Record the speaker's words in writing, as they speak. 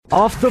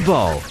Off the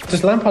ball.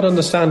 Does Lampard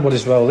understand what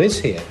his role is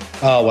here?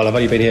 Oh, well, I've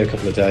only been here a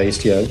couple of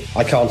days,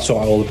 I can't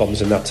sort out all the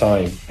problems in that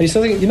time. And you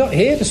still think, you're not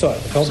here to sort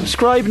out the problems.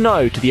 Subscribe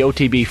now to the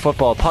OTB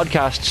Football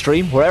Podcast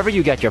stream wherever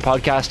you get your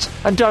podcasts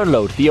and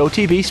download the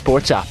OTB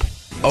Sports app.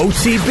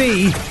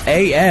 OTB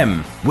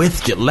AM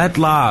with Gillette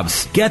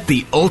Labs. Get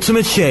the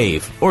ultimate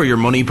shave or your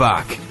money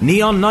back.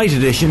 Neon Night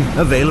Edition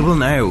available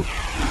now.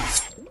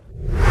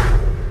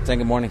 Saying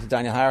good morning to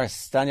Daniel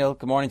Harris. Daniel,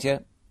 good morning to you.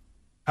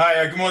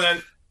 Hi, good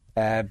morning.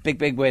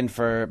 Big win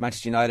for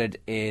Manchester United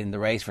in the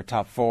race for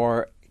top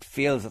four. It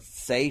feels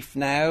safe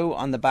now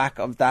on the back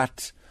of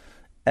that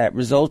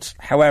result.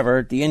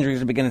 However, the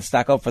injuries are beginning to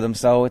stack up for them,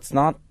 so it's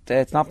not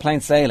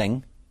plain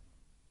sailing.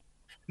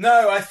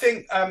 No, I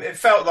think it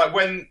felt like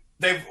when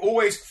they've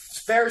always,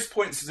 various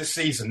points of the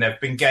season, there have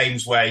been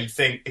games where you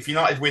think if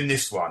United win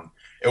this one,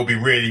 it'll be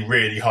really,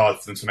 really hard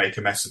for them to make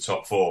a mess of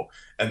top four.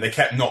 And they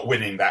kept not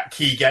winning that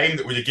key game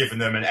that would have given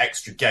them an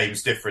extra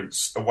game's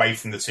difference away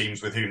from the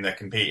teams with whom they're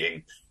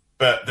competing.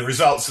 But the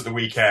results at the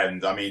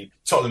weekend, I mean,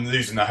 Tottenham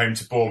losing at home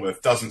to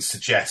Bournemouth doesn't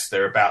suggest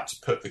they're about to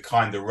put the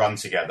kind of run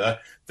together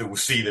that will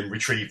see them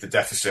retrieve the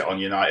deficit on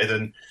United.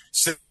 And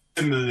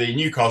similarly,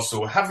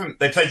 Newcastle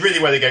they played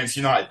really well against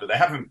United, but they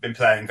haven't been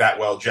playing that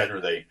well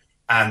generally.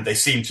 And they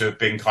seem to have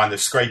been kind of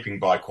scraping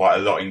by quite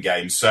a lot in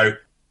games. So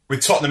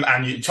with Tottenham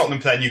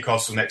playing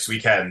Newcastle next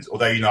weekend,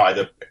 although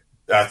United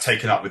are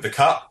taken up with the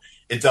cup,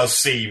 it does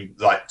seem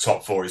like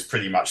top four is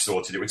pretty much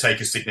sorted. It would take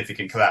a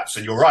significant collapse.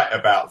 And you're right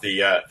about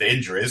the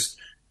injuries,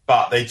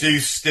 but they do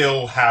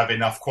still have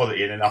enough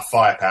quality and enough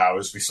firepower,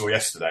 as we saw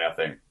yesterday, I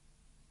think.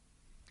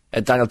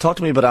 Daniel, talk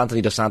to me about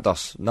Anthony Dos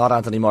Santos, not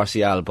Anthony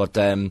Martial, but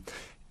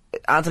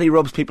Anthony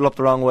rubs people up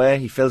the wrong way.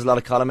 He fills a lot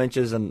of column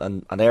inches and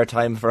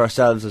airtime for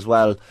ourselves as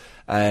well.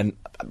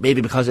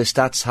 Maybe because his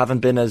stats haven't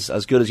been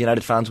as good as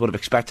United fans would have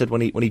expected when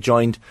he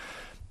joined.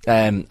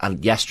 And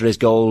yesterday's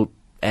goal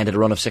ended a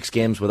run of 6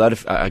 games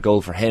without a goal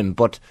for him.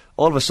 But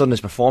all of a sudden his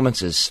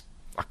performances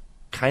are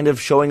kind of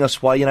showing us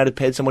why United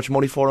paid so much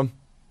money for him.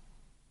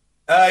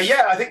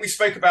 Yeah, I think we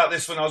spoke about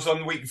this when I was on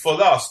the week before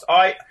last.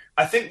 I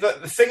think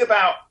that the thing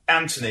about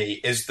Anthony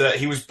is that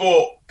he was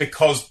bought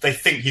because they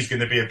think he's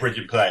going to be a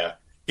brilliant player.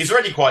 He's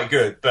already quite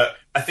good, but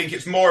I think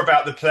it's more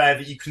about the player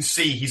that you can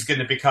see he's going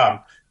to become.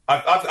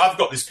 I've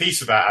got this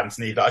piece about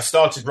Anthony that I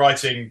started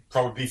writing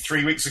probably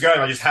 3 weeks ago,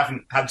 and I just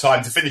haven't had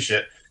time to finish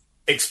it,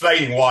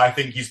 explaining why I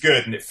think he's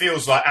good. And it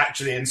feels like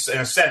actually, in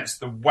a sense,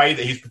 the way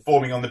that he's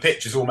performing on the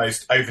pitch has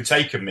almost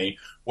overtaken me,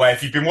 where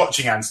if you've been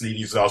watching Anthony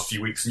these last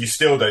few weeks and you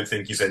still don't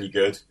think he's any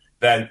good,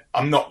 then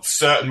I'm not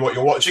certain what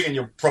you're watching, and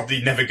you're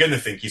probably never going to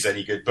think he's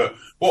any good. But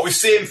what we're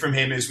seeing from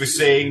him is we're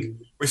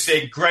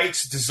seeing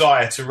great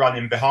desire to run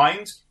in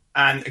behind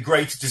and a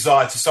greater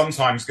desire to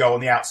sometimes go on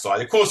the outside.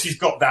 Of course, he's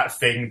got that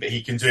thing that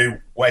he can do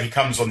where he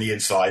comes on the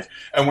inside.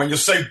 And when you're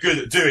so good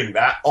at doing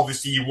that,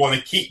 obviously you want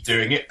to keep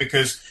doing it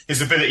because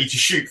his ability to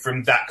shoot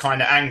from that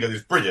kind of angle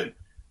is brilliant.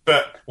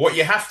 But what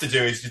you have to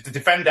do is the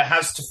defender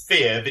has to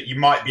fear that you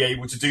might be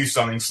able to do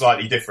something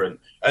slightly different.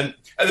 And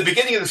at the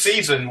beginning of the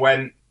season,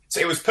 when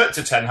it was put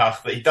to Ten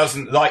Hag that he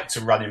doesn't like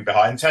to run in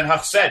behind, Ten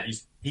Hag said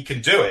he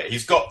can do it.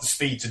 He's got the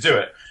speed to do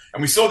it.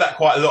 And we saw that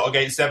quite a lot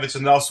against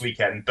Everton last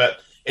weekend. But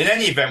in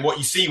any event, what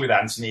you see with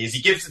Anthony is he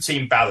gives the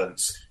team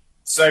balance.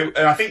 So,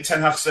 and I think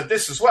Ten Hag said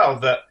this as well,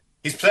 that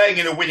he's playing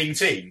in a winning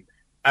team.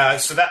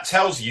 So that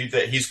tells you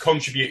that he's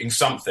contributing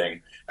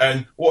something.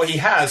 And what he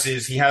has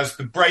is he has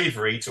the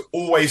bravery to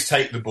always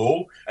take the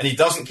ball, and he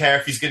doesn't care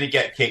if he's going to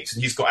get kicked,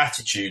 and he's got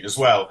attitude as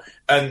well.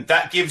 And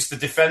that gives the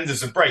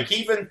defenders a break.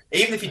 Even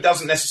if he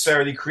doesn't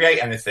necessarily create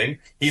anything,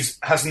 he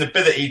has an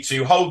ability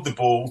to hold the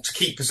ball, to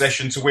keep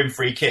possession, to win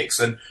free kicks.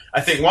 And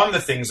I think one of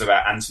the things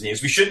about Anthony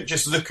is we shouldn't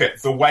just look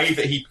at the way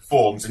that he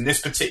performs in this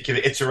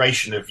particular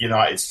iteration of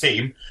United's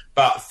team,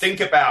 but think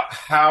about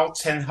how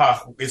Ten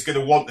Hag is going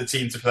to want the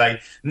team to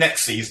play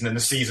next season and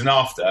the season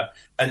after.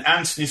 And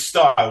Anthony's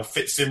style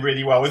fits in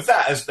really well with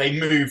that as they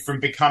move from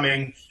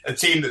becoming a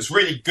team that's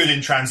really good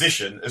in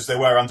transition, as they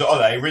were under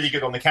Ole, really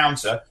good on the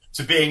counter,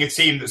 to being a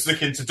team that's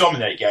looking to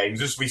dominate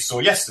games, as we saw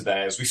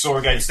yesterday, as we saw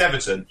against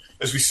Everton,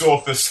 as we saw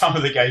for some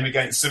of the game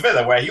against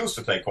Sevilla, where he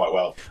also played quite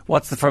well.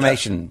 What's the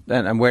formation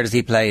and where does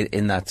he play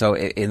in that? So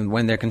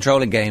when they're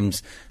controlling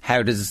games,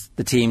 how does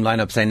the team line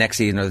up, say, next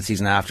season or the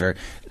season after?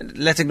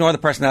 Let's ignore the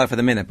personnel for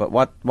the minute, but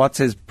what's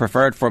his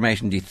preferred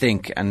formation, do you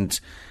think, and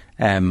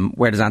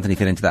where does Anthony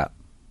fit into that?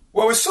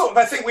 Well,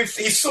 I think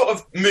he's sort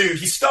of moved.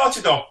 He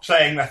started off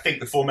playing, I think,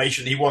 the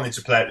formation he wanted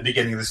to play at the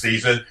beginning of the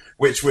season,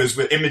 which was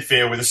in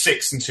midfield with a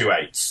 6 and 2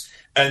 8s.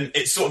 And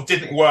it sort of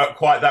didn't work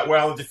quite that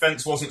well. The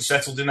defence wasn't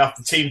settled enough.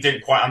 The team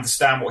didn't quite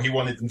understand what he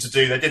wanted them to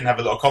do. They didn't have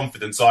a lot of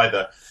confidence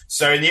either.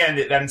 So in the end,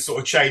 it then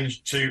sort of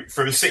changed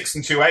from a 6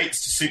 and 2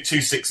 8s to 2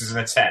 6s and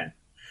a 10.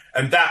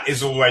 And that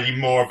is already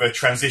more of a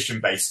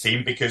transition-based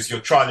team because you're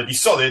trying to be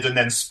solid and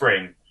then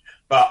spring.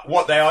 But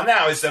what they are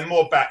now is they're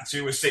more back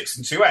to a 6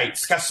 and 2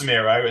 8s,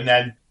 Casemiro and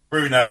then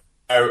Bruno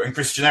and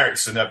Christian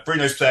Eriksen.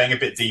 Bruno's playing a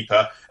bit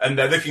deeper, and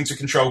they're looking to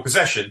control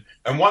possession.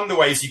 And one of the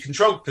ways you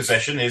control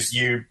possession is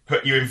you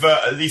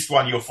invert at least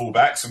one of your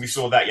fullbacks, and we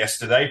saw that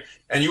yesterday.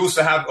 And you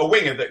also have a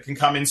winger that can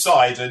come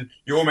inside, and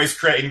you're almost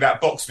creating that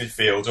box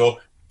midfield, or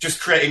just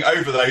creating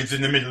overloads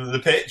in the middle of the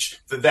pitch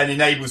that then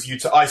enables you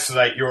to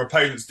isolate your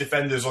opponent's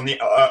defenders on the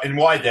in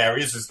wide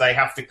areas, as they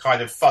have to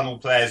kind of funnel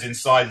players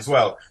inside as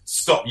well,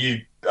 stop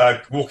you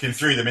walking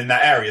through them in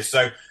that area.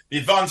 So the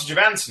advantage of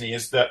Antony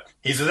is that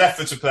he's a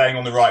left-footer playing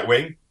on the right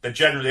wing. There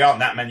generally aren't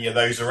that many of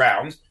those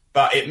around,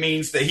 but it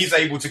means that he's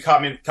able to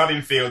come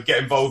in field,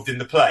 get involved in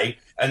the play.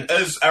 And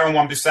as Aaron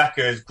Wan-Bissaka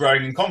is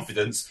growing in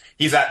confidence,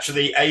 he's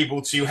actually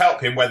able to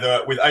help him,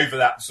 whether with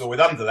overlaps or with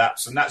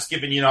underlaps. And that's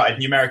given United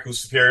numerical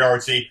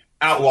superiority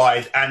out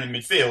wide and in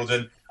midfield.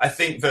 And I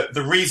think that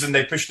the reason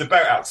they pushed the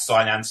boat out to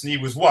sign Antony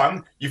was,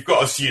 one, you've got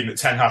to assume that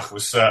Ten Hag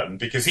was certain,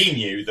 because he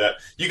knew that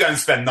you go and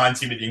spend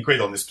 90 million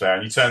quid on this player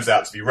and he turns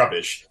out to be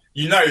rubbish.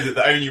 You know that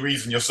the only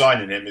reason you're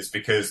signing him is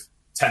because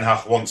Ten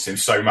Hag wants him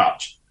so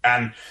much.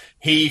 And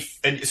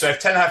so if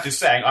Ten Hag is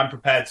saying, I'm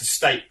prepared to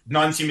stake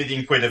 90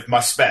 million quid of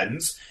my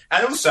spends,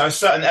 and also a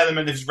certain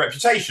element of his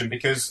reputation,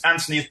 because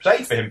Antony has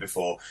played for him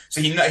before, so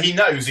he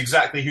knows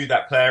exactly who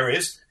that player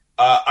is.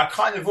 I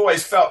kind of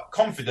always felt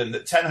confident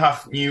that Ten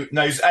Hag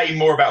knows A,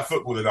 more about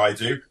football than I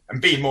do,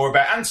 and B, more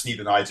about Antony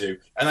than I do.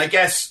 And I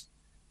guess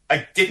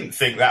I didn't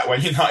think that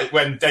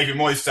when David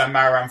Moyes signed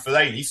Marouane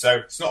Fellaini, so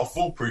it's not a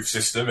foolproof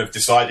system of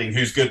deciding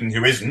who's good and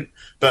who isn't.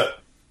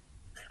 But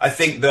I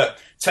think that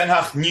Ten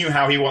Hag knew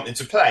how he wanted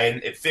to play,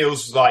 and it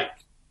feels like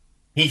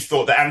he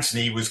thought that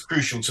Antony was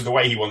crucial to the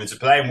way he wanted to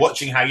play, and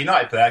watching how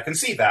United play, I can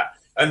see that.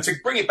 And to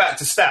bring it back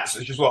to stats,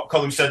 which is what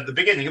Colin said at the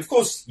beginning, of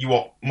course you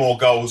want more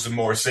goals and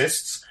more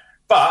assists,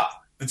 but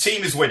the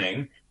team is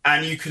winning,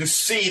 and you can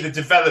see the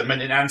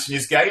development in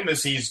Antony's game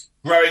as he's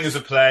growing as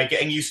a player,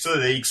 getting used to the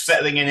league,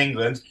 settling in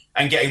England,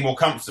 and getting more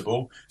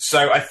comfortable.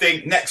 So I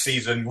think next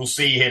season we'll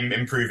see him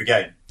improve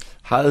again.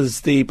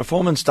 Has the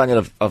performance,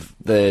 Daniel, of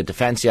the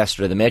defence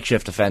yesterday, the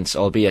makeshift defence,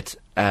 albeit,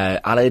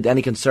 allayed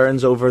any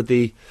concerns over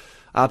the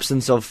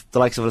absence of the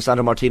likes of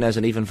Alessandro Martinez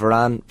and even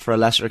Varane for a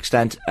lesser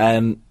extent?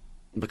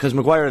 Because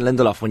Maguire and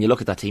Lindelof, when you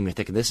look at that team, you're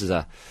thinking this is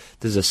a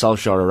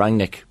Solskjaer or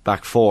Rangnick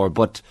back four.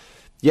 But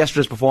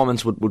yesterday's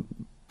performance would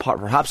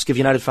perhaps give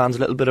United fans a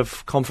little bit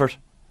of comfort.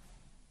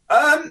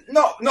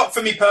 Not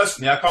for me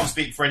personally. I can't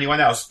speak for anyone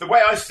else. The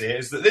way I see it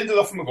is that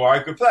Lindelof and Maguire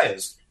are good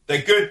players.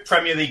 They're good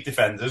Premier League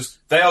defenders.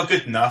 They are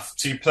good enough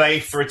to play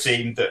for a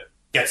team that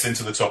gets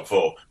into the top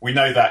four. We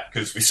know that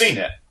because we've seen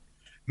it.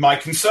 My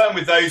concern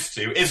with those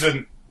two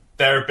isn't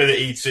their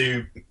ability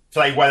to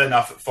play well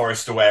enough at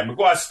Forest away.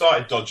 Maguire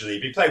started dodgily,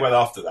 but he played well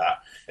after that.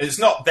 It's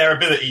not their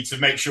ability to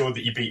make sure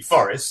that you beat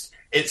Forest.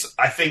 It's,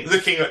 I think,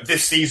 looking at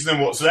this season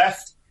and what's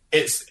left,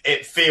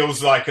 it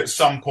feels like at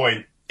some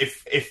point,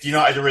 if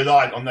United are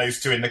reliant on those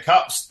two in the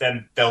Cups,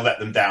 then they'll let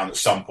them down at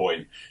some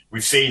point.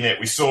 We've seen it.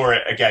 We saw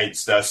it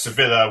against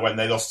Sevilla when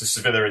they lost to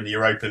Sevilla in the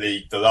Europa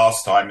League the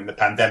last time in the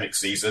pandemic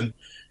season.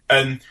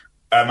 And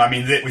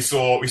we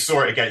saw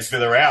it against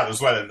Villarreal as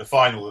well in the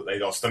final that they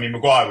lost. I mean,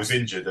 Maguire was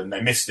injured and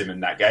they missed him in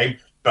that game.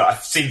 But I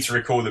seem to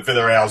recall that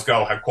Villarreal's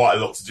goal had quite a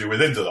lot to do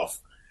with Lindelof.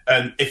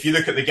 And if you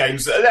look at the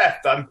games that are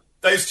left,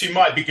 those two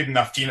might be good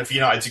enough for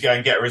United to go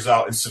and get a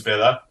result in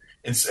Sevilla.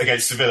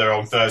 Against Sevilla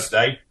on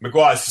Thursday.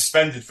 Maguire's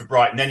suspended for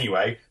Brighton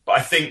anyway, but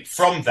I think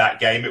from that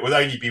game it will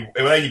only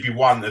be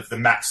one of the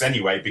max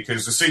anyway,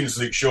 because as soon as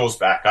Luke Shaw's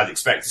back, I'd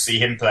expect to see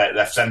him play at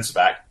left centre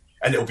back,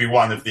 and it'll be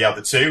one of the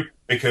other two,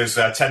 because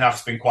Ten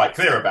Hag's been quite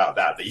clear about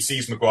that he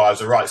sees Maguire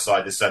as a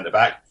right-sided centre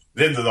back.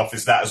 Lindelof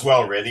is that as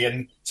well, really,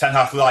 and Ten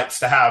Hag likes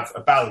to have a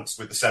balance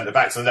with the centre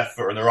backs, the left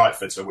footer and the right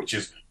footer, which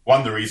is one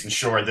of the reasons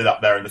Shaw ended up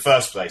there in the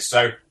first place.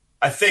 So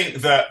I think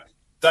that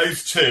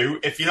those two,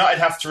 if United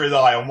have to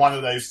rely on one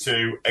of those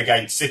two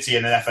against City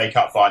in an FA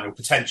Cup final,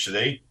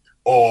 potentially,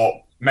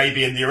 or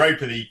maybe in the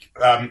Europa League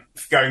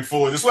going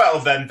forward as well,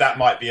 then that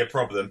might be a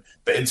problem.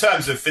 But in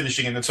terms of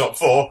finishing in the top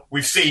four,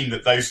 we've seen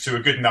that those two are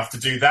good enough to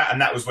do that,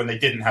 and that was when they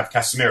didn't have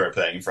Casemiro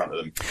playing in front of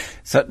them.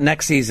 So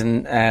next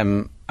season,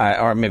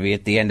 or maybe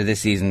at the end of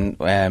this season,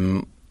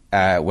 when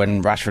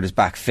Rashford is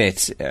back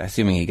fit,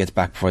 assuming he gets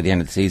back before the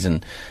end of the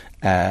season,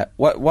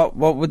 what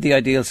would the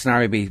ideal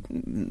scenario be?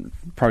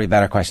 Probably a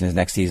better question is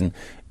next season.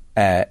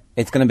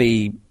 It's going to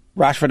be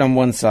Rashford on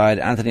one side,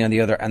 Antony on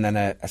the other, and then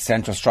a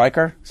central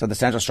striker. So the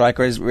central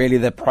striker is really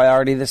the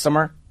priority this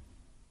summer?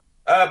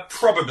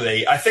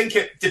 Probably. I think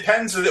it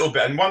depends a little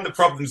bit. And one of the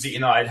problems that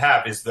United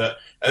have is that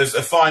as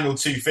a final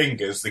two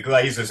fingers, the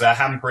Glazers are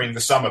hampering the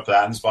summer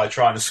plans by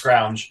trying to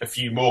scrounge a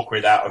few more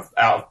quid out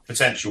of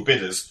potential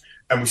bidders.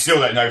 And we still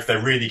don't know if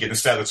they're really going to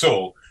sell at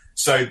all.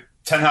 So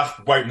Ten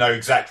Hag won't know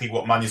exactly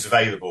what money's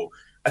available.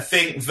 I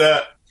think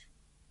that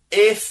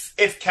if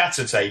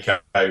Qatar take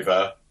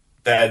over,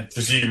 then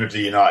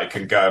presumably United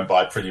can go and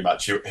buy pretty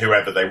much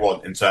whoever they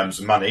want in terms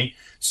of money.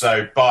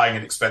 So buying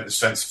an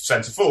expensive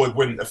centre forward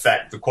wouldn't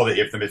affect the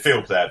quality of the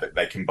midfield player that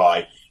they can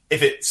buy.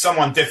 If it's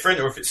someone different,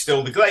 or if it's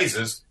still the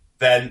Glazers,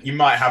 then you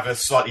might have a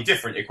slightly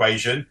different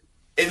equation.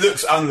 it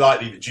looks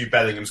unlikely that Jude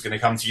Bellingham's going to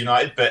come to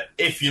United, but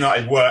if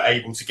United were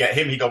able to get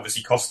him, he'd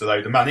obviously cost a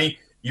load of money.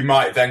 You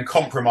might then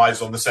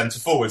compromise on the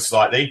centre-forward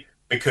slightly,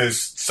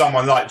 because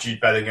someone like Jude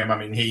Bellingham, I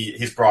mean,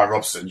 he's Brian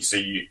Robson. So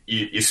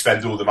you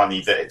spend all the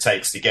money that it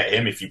takes to get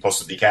him, if you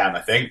possibly can,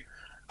 I think.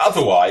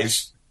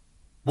 Otherwise,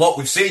 what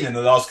we've seen in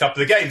the last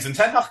couple of games, and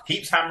Ten Hag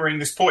keeps hammering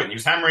this point, he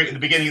was hammering it at the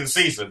beginning of the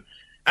season,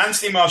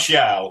 Anthony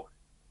Martial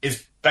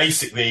is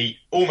basically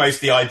almost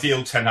the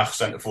ideal Ten Hag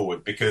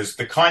centre-forward, because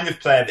the kind of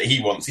player that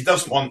he wants, he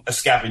doesn't want a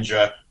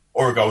scavenger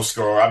or a goal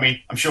scorer. I mean,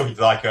 I'm sure he'd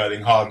like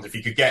Erling Haaland if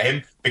he could get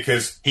him,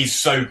 because he's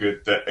so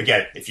good that,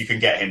 again, if you can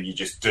get him, you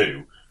just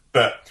do.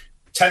 But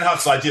Ten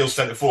Hag's ideal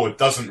centre-forward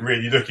doesn't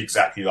really look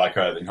exactly like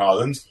Erling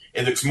Haaland.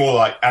 It looks more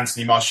like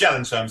Anthony Martial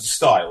in terms of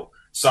style.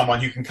 Someone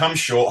who can come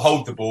short,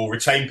 hold the ball,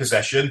 retain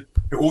possession,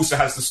 who also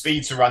has the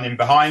speed to run in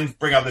behind,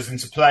 bring others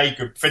into play,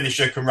 good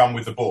finisher, can run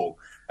with the ball.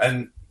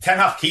 And Ten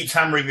Hag keeps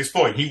hammering this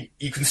point.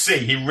 You can see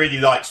he really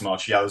likes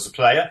Martial as a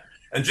player.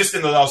 And just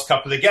in the last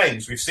couple of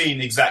games, we've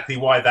seen exactly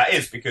why that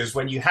is, because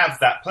when you have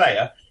that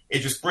player, it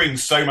just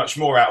brings so much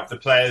more out of the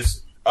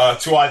players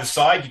to either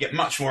side. You get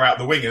much more out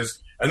of the wingers.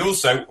 And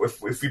also,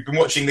 if we've been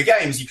watching the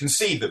games, you can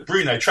see that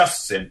Bruno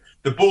trusts him.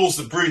 The balls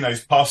that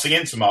Bruno's passing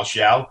into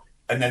Martial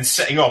and then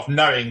setting off,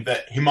 knowing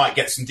that he might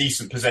get some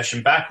decent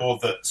possession back, or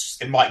that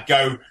it might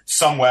go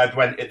somewhere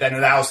when it then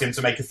allows him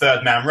to make a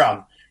third-man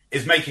run,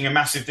 is making a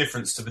massive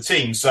difference to the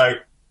team. So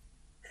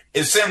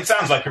it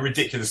sounds like a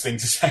ridiculous thing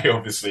to say,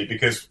 obviously,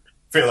 because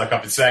I feel like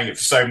I've been saying it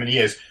for so many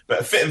years.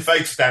 But a fit and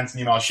focused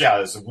Anthony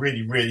Martial is a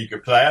really, really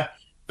good player.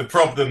 The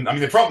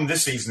problem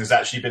this season has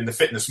actually been the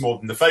fitness more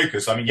than the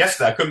focus. I mean,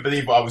 yesterday I couldn't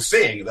believe what I was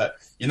seeing, that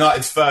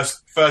United's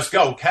first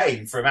goal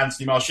came from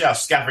Anthony Martial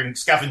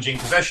scavenging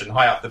possession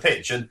high up the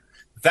pitch. And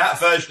that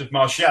version of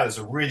Martial is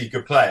a really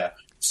good player.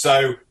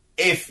 So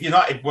if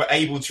United were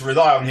able to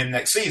rely on him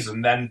next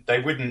season, then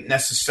they wouldn't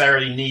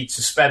necessarily need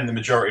to spend the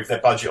majority of their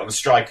budget on a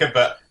striker.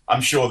 But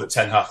I'm sure that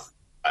Ten Hag,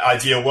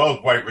 ideal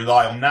world, won't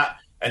rely on that,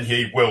 and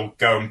he will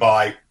go and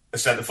buy a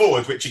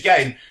centre-forward, which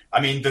again,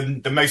 I mean,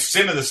 the most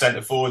similar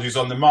centre-forward who's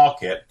on the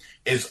market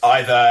is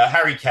either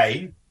Harry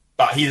Kane,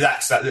 but he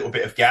lacks that little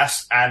bit of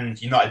gas, and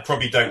United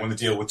probably don't want to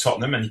deal with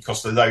Tottenham, and he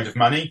costs a load of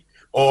money,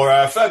 or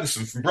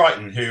Ferguson from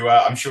Brighton, who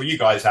I'm sure you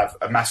guys have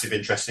a massive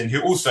interest in,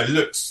 who also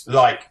looks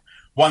like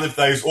one of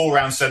those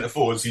all-round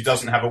centre-forwards who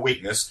doesn't have a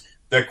weakness.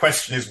 The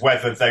question is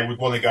whether they would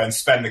want to go and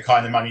spend the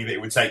kind of money that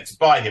it would take to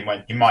buy him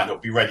when he might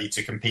not be ready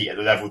to compete at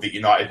the level that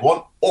United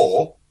want,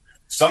 or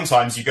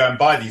sometimes you go and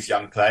buy these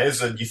young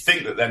players and you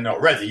think that they're not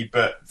ready,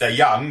 but they're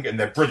young and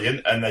they're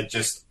brilliant and they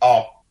just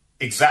are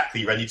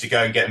exactly ready to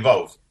go and get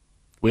involved.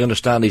 We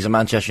understand he's a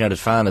Manchester United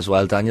fan as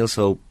well, Daniel,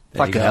 so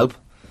that can help.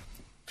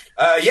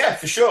 Yeah,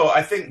 for sure.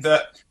 I think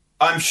that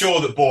I'm sure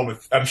that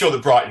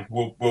Brighton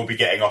will be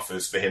getting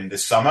offers for him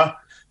this summer.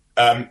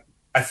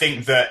 I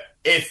think that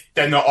if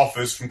they're not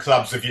offers from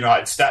clubs of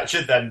United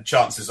stature, then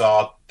chances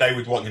are they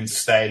would want him to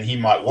stay, and he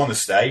might want to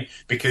stay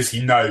because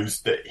he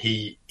knows that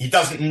he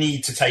doesn't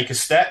need to take a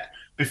step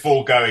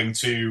before going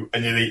to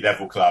an elite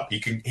level club.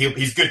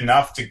 He's good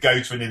enough to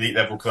go to an elite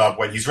level club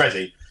when he's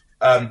ready.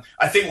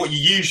 I think what you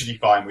usually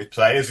find with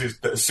players is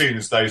that as soon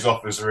as those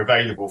offers are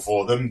available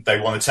for them, they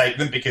want to take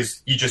them,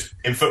 because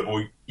in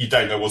football, you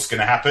don't know what's going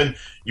to happen.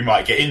 You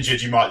might get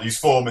injured, you might lose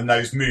form, and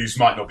those moves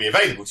might not be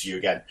available to you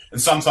again.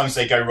 And sometimes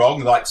they go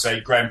wrong, like,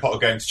 say, Graham Potter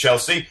going to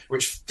Chelsea,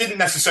 which didn't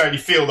necessarily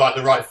feel like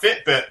the right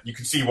fit, but you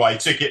can see why he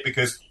took it,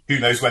 because who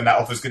knows when that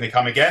offer's going to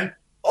come again.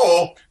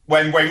 Or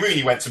when Wayne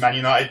Rooney went to Man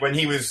United, when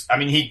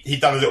he'd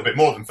done a little bit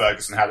more than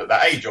Ferguson had at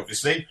that age,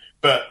 obviously,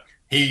 but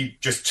he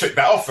just took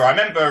that offer. I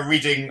remember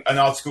reading an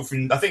article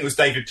from, I think it was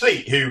David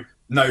Pleat,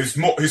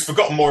 who's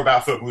forgotten more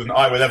about football than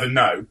I will ever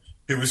know,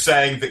 who was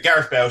saying that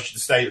Gareth Bale should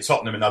have stayed at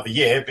Tottenham another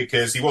year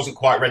because he wasn't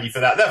quite ready for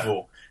that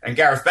level. And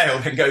Gareth Bale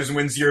then goes and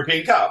wins the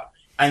European Cup.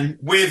 And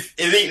with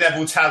elite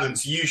level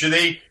talents,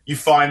 usually you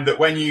find that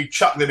when you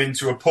chuck them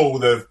into a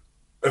pool of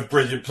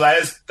brilliant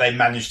players, they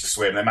manage to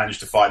swim, they manage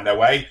to find their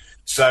way.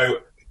 So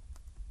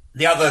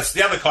the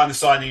other kind of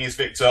signing is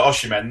Victor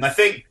Osimhen. And I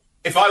think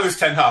if I was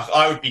Ten Hag,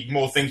 I would be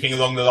more thinking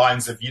along the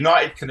lines of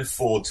United can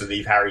afford to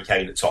leave Harry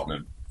Kane at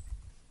Tottenham.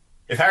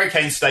 If Harry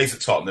Kane stays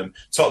at Tottenham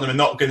are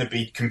not going to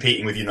be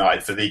competing with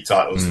United for league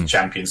titles and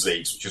Champions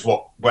Leagues, which is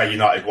where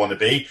United want to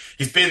be.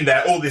 He's been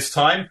there all this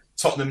time.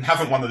 Tottenham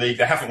haven't won the league.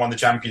 They haven't won the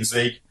Champions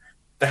League.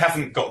 They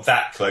haven't got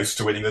that close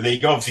to winning the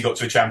league. Obviously got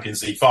to a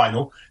Champions League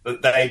final,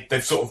 but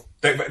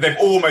they've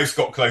almost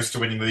got close to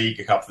winning the league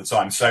a couple of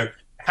times. So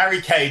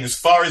Harry Kane, as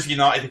far as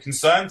United are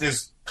concerned,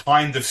 is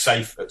kind of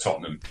safe at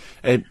Tottenham.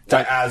 Can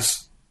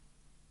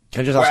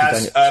I just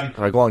ask you,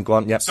 Daniel? Go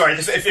on. Yeah. Sorry,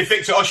 if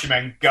Victor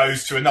Osimhen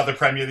goes to another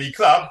Premier League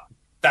club,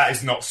 that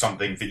is not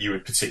something that you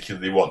would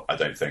particularly want, I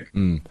don't think.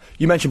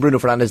 You mentioned Bruno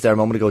Fernandes there a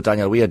moment ago,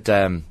 Daniel. We had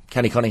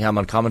Kenny Cunningham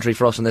on commentary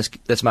for us on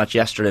this match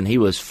yesterday, and he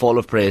was full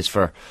of praise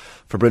for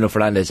Bruno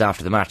Fernandes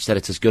after the match. Said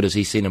it's as good as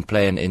he's seen him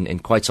playing in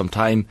quite some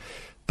time.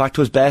 Back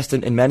to his best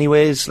in many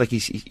ways. Like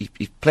he's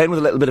playing with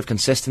a little bit of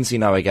consistency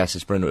now, I guess,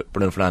 is Bruno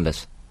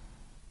Fernandes.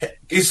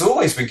 He's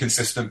always been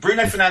consistent.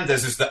 Bruno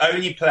Fernandes is the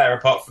only player,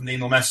 apart from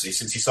Lionel Messi,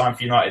 since he signed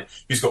for United,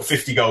 who's got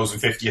 50 goals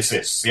and 50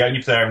 assists. The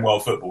only player in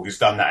world football who's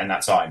done that in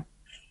that time.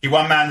 He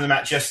won Man of the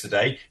Match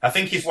yesterday. I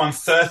think he's won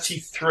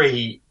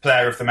 33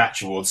 Player of the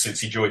Match awards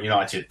since he joined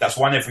United. That's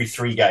one every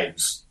 3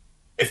 games.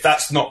 If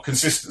that's not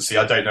consistency,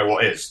 I don't know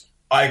what is.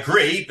 I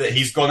agree that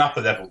he's gone up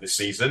a level this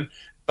season,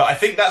 but I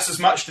think that's as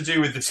much to do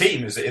with the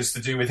team as it is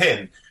to do with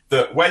him.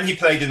 That when he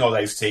played in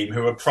Ole's team,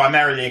 who were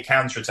primarily a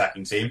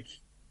counter-attacking team,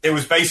 it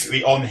was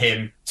basically on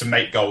him to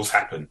make goals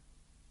happen.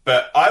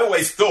 But I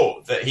always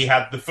thought that he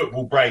had the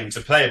football brain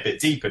to play a bit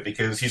deeper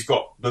because he's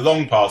got the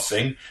long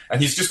passing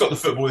and he's just got the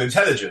football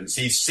intelligence.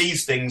 He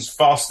sees things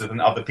faster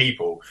than other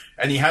people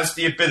and he has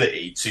the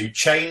ability to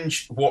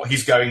change what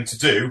he's going to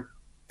do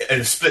in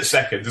a split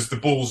second as the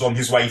ball's on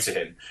his way to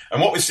him.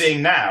 And what we're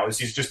seeing now is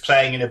he's just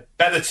playing in a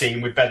better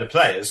team with better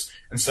players,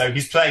 and so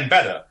he's playing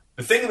better.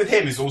 The thing with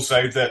him is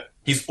also that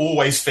he's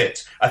always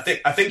fit. I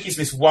think he's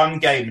missed one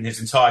game in his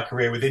entire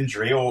career with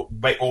injury or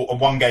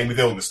one game with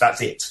illness.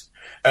 That's it.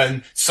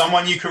 And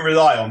someone you can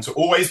rely on to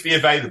always be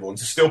available and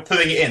to still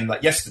pulling it in.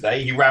 Like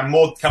yesterday, he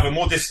covered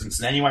more distance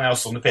than anyone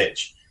else on the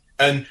pitch.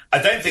 And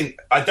I don't think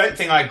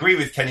I agree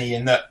with Kenny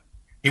in that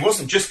he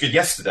wasn't just good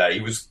yesterday. He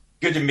was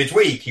good in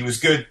midweek. He was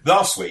good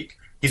last week.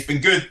 He's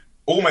been good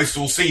almost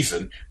all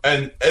season.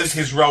 And as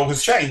his role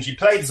has changed, he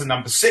played as a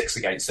number 6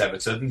 against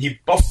Everton and he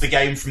bossed the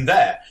game from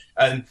there.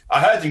 And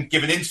I heard him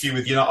give an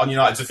interview on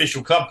United's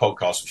official club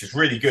podcast, which is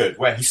really good,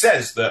 where he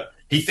says that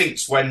he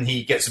thinks when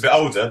he gets a bit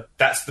older,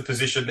 that's the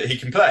position that he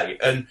can play.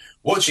 And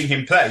watching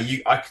him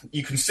play,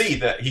 you can see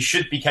that he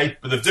should be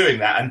capable of doing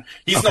that. And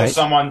he's not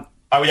someone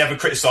I would ever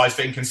criticise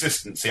for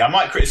inconsistency. I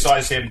might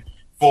criticise him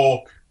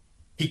for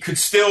he could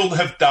still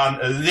have done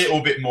a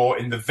little bit more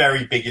in the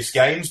very biggest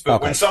games.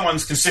 But when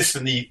someone's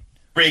consistently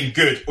being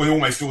good in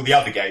almost all the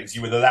other games,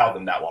 you would allow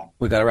them that one.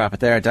 We've got to wrap it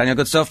there. Daniel,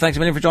 good stuff. Thanks a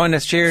million for joining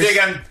us. Cheers. See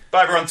you again.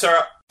 Bye, everyone.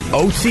 Ta-ra.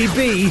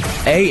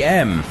 OTB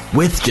AM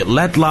with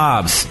Gillette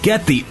Labs.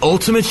 Get the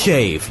ultimate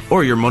shave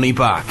or your money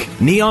back.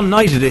 Neon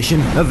Night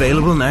Edition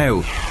available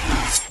now.